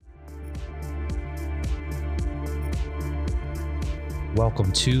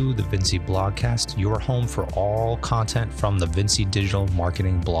Welcome to the Vinci Blogcast, your home for all content from the Vinci Digital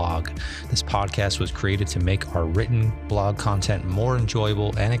Marketing blog. This podcast was created to make our written blog content more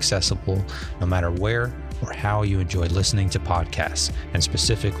enjoyable and accessible, no matter where or how you enjoy listening to podcasts, and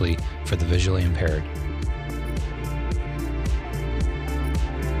specifically for the visually impaired.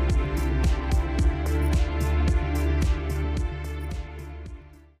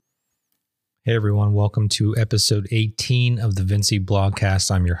 Hey everyone, welcome to episode 18 of the Vinci Blogcast.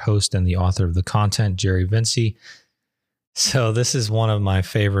 I'm your host and the author of the content, Jerry Vinci. So this is one of my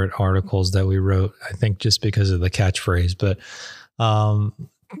favorite articles that we wrote, I think just because of the catchphrase. But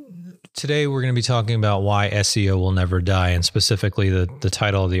today we're going to be talking about why SEO will never die. And specifically the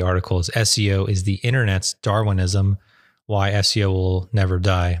title of the article is SEO is the Internet's Darwinism, Why SEO Will Never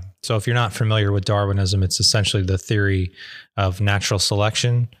Die. So if you're not familiar with Darwinism, it's essentially the theory of natural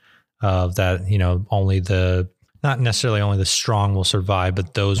selection. That, not necessarily only the strong will survive,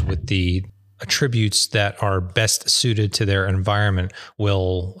 but those with the attributes that are best suited to their environment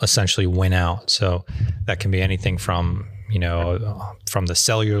will essentially win out. So that can be anything from the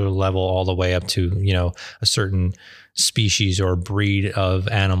cellular level all the way up to, a certain species or breed of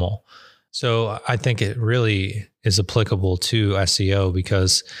animal. So I think it really is applicable to SEO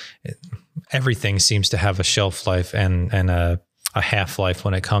because everything seems to have a shelf life and a half-life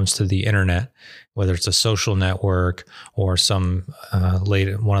when it comes to the internet, whether it's a social network or one of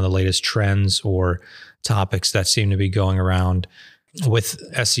the latest trends or topics that seem to be going around. With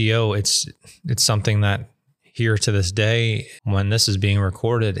SEO, it's something that here to this day, when this is being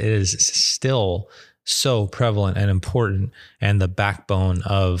recorded, it is still so prevalent and important and the backbone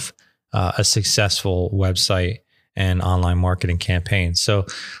of a successful website and online marketing campaign. So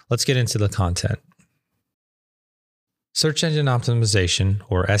let's get into the content. Search engine optimization,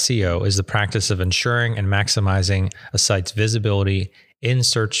 or SEO, is the practice of ensuring and maximizing a site's visibility in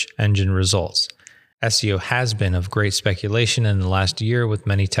search engine results. SEO has been of great speculation in the last year, with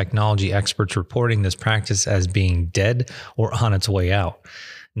many technology experts reporting this practice as being dead or on its way out.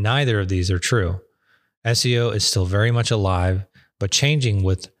 Neither of these are true. SEO is still very much alive, but changing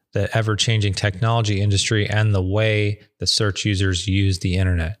with the ever-changing technology industry and the way the search users use the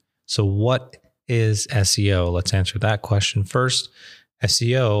internet. So what is SEO? Let's answer that question first.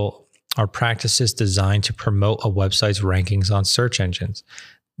 SEO are practices designed to promote a website's rankings on search engines.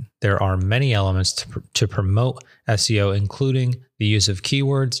 There are many elements to promote SEO, including the use of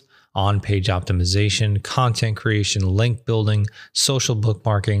keywords, on-page optimization, content creation, link building, social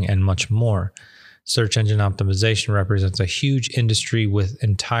bookmarking, and much more. Search engine optimization represents a huge industry with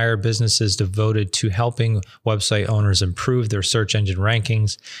entire businesses devoted to helping website owners improve their search engine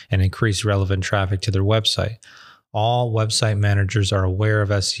rankings and increase relevant traffic to their website. All website managers are aware of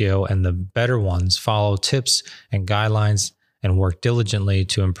SEO, and the better ones follow tips and guidelines and work diligently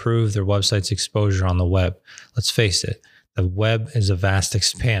to improve their website's exposure on the web. Let's face it, the web is a vast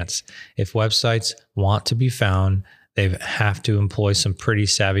expanse. If websites want to be found, they have to employ some pretty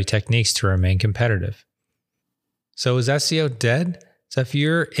savvy techniques to remain competitive. So is SEO dead? So if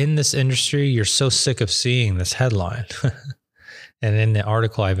you're in this industry, you're so sick of seeing this headline. And in the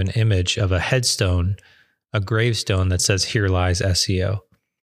article, I have an image of a headstone, a gravestone that says, "Here lies SEO."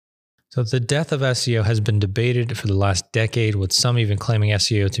 So the death of SEO has been debated for the last decade, with some even claiming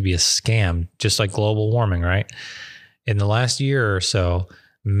SEO to be a scam, just like global warming, right? In the last year or so,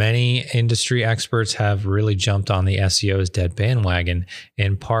 many industry experts have really jumped on the SEO is dead bandwagon,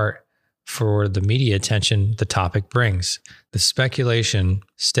 in part for the media attention the topic brings. The speculation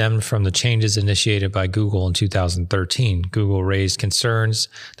stemmed from the changes initiated by Google in 2013. Google raised concerns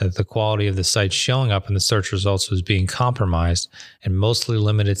that the quality of the sites showing up in the search results was being compromised and mostly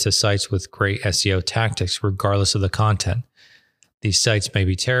limited to sites with great SEO tactics, regardless of the content. These sites may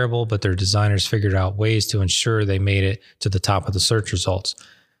be terrible, but their designers figured out ways to ensure they made it to the top of the search results.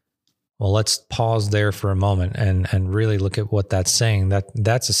 Well, let's pause there for a moment and really look at what that's saying.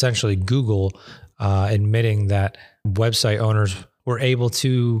 That's essentially Google admitting that website owners were able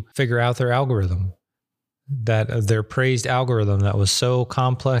to figure out their algorithm, that their praised algorithm that was so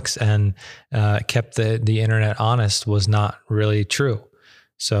complex and kept the internet honest was not really true.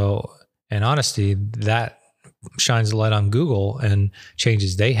 So, in honesty, that shines a light on Google and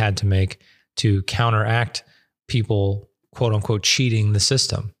changes they had to make to counteract people, quote unquote, cheating the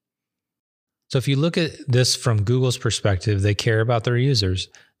system. So if you look at this from Google's perspective, they care about their users.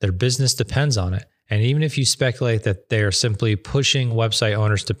 Their business depends on it. And even if you speculate that they are simply pushing website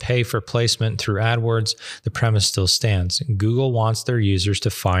owners to pay for placement through AdWords, the premise still stands. Google wants their users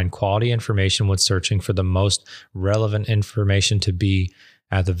to find quality information when searching for the most relevant information to be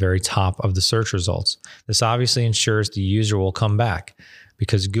at the very top of the search results. This obviously ensures the user will come back.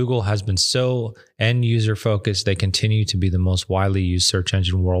 Because Google has been so end user focused, they continue to be the most widely used search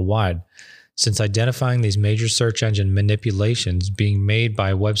engine worldwide. Since identifying these major search engine manipulations being made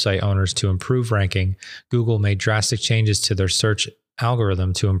by website owners to improve ranking, Google made drastic changes to their search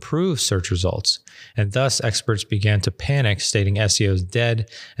algorithm to improve search results. And thus, experts began to panic, stating SEO is dead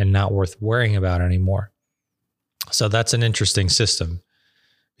and not worth worrying about anymore. So that's an interesting system,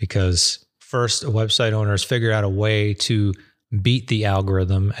 because first, website owners figured out a way to beat the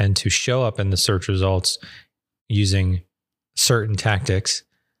algorithm and to show up in the search results using certain tactics.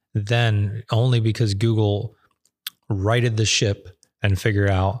 Then, only because Google righted the ship and figured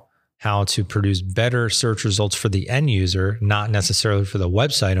out how to produce better search results for the end user, not necessarily for the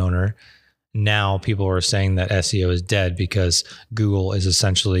website owner, now people are saying that SEO is dead because Google is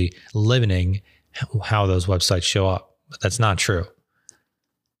essentially limiting how those websites show up. But that's not true.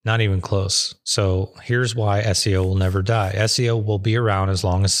 Not even close. So here's why SEO will never die. SEO will be around as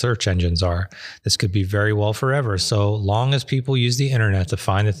long as search engines are. This could be very well forever, so long as people use the internet to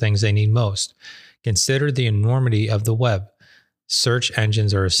find the things they need most. Consider the enormity of the web. Search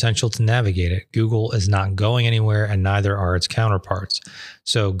engines are essential to navigate it. Google is not going anywhere, and neither are its counterparts.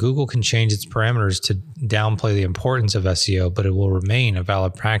 So Google can change its parameters to downplay the importance of SEO, but it will remain a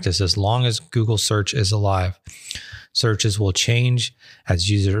valid practice as long as Google search is alive. Searches will change as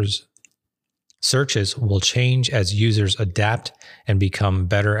users adapt and become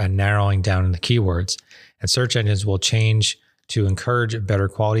better at narrowing down the keywords. And search engines will change to encourage better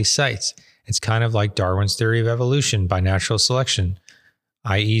quality sites. It's kind of like Darwin's theory of evolution by natural selection,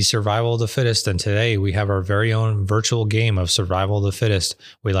 i.e. survival of the fittest. And today we have our very own virtual game of survival of the fittest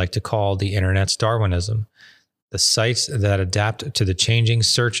we like to call the internet's Darwinism. The sites that adapt to the changing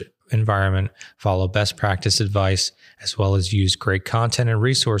search environment, follow best practice advice, as well as use great content and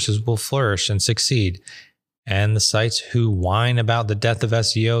resources will flourish and succeed. And the sites who whine about the death of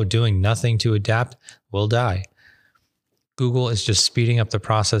SEO doing nothing to adapt will die. Google is just speeding up the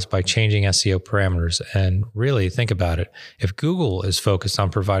process by changing SEO parameters. And really, think about it. If Google is focused on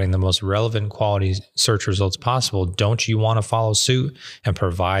providing the most relevant quality search results possible, don't you want to follow suit and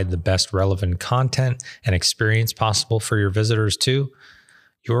provide the best relevant content and experience possible for your visitors too?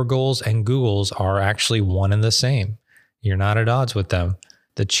 Your goals and Google's are actually one and the same. You're not at odds with them.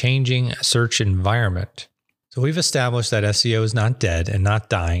 The changing search environment. So we've established that SEO is not dead and not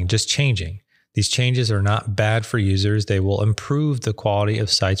dying, just changing. These changes are not bad for users. They will improve the quality of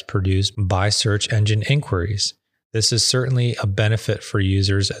sites produced by search engine inquiries. This is certainly a benefit for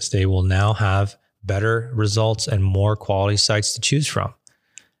users as they will now have better results and more quality sites to choose from.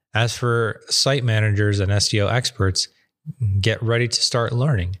 As for site managers and SEO experts, get ready to start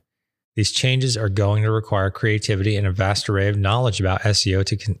learning. These changes are going to require creativity and a vast array of knowledge about SEO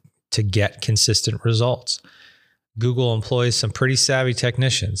to get consistent results. Google employs some pretty savvy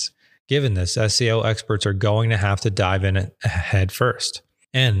technicians. Given this, SEO experts are going to have to dive in head first.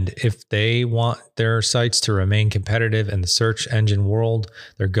 And if they want their sites to remain competitive in the search engine world,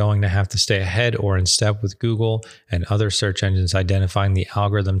 they're going to have to stay ahead or in step with Google and other search engines, identifying the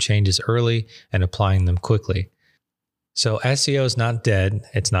algorithm changes early and applying them quickly. So SEO is not dead,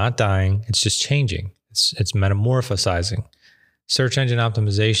 it's not dying, it's just changing. It's metamorphosizing. Search engine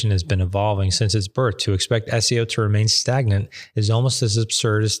optimization has been evolving since its birth. To expect SEO to remain stagnant is almost as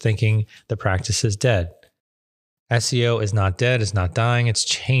absurd as thinking the practice is dead. SEO is not dead, it's not dying, it's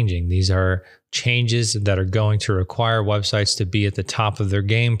changing. These are changes that are going to require websites to be at the top of their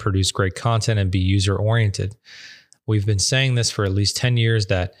game, produce great content, and be user-oriented. We've been saying this for at least 10 years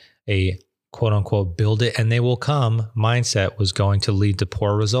that a quote-unquote build it and they will come mindset was going to lead to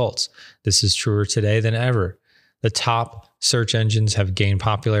poor results. This is truer today than ever. The top search engines have gained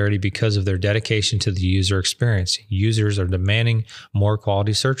popularity because of their dedication to the user experience. Users are demanding more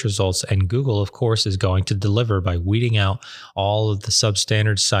quality search results, and Google, of course, is going to deliver by weeding out all of the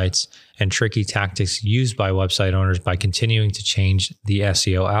substandard sites and tricky tactics used by website owners by continuing to change the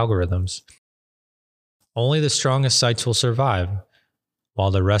SEO algorithms. Only the strongest sites will survive, while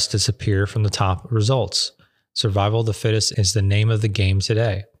the rest disappear from the top results. Survival of the fittest is the name of the game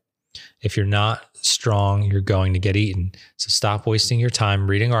today. If you're not strong, you're going to get eaten. So stop wasting your time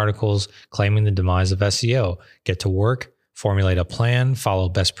reading articles claiming the demise of SEO. Get to work, formulate a plan, follow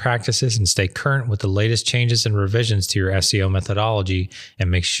best practices, and stay current with the latest changes and revisions to your SEO methodology,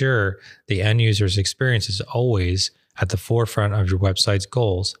 and make sure the end user's experience is always at the forefront of your website's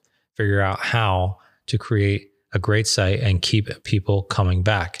goals. Figure out how to create a great site and keep people coming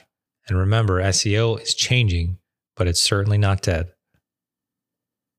back. And remember, SEO is changing, but it's certainly not dead.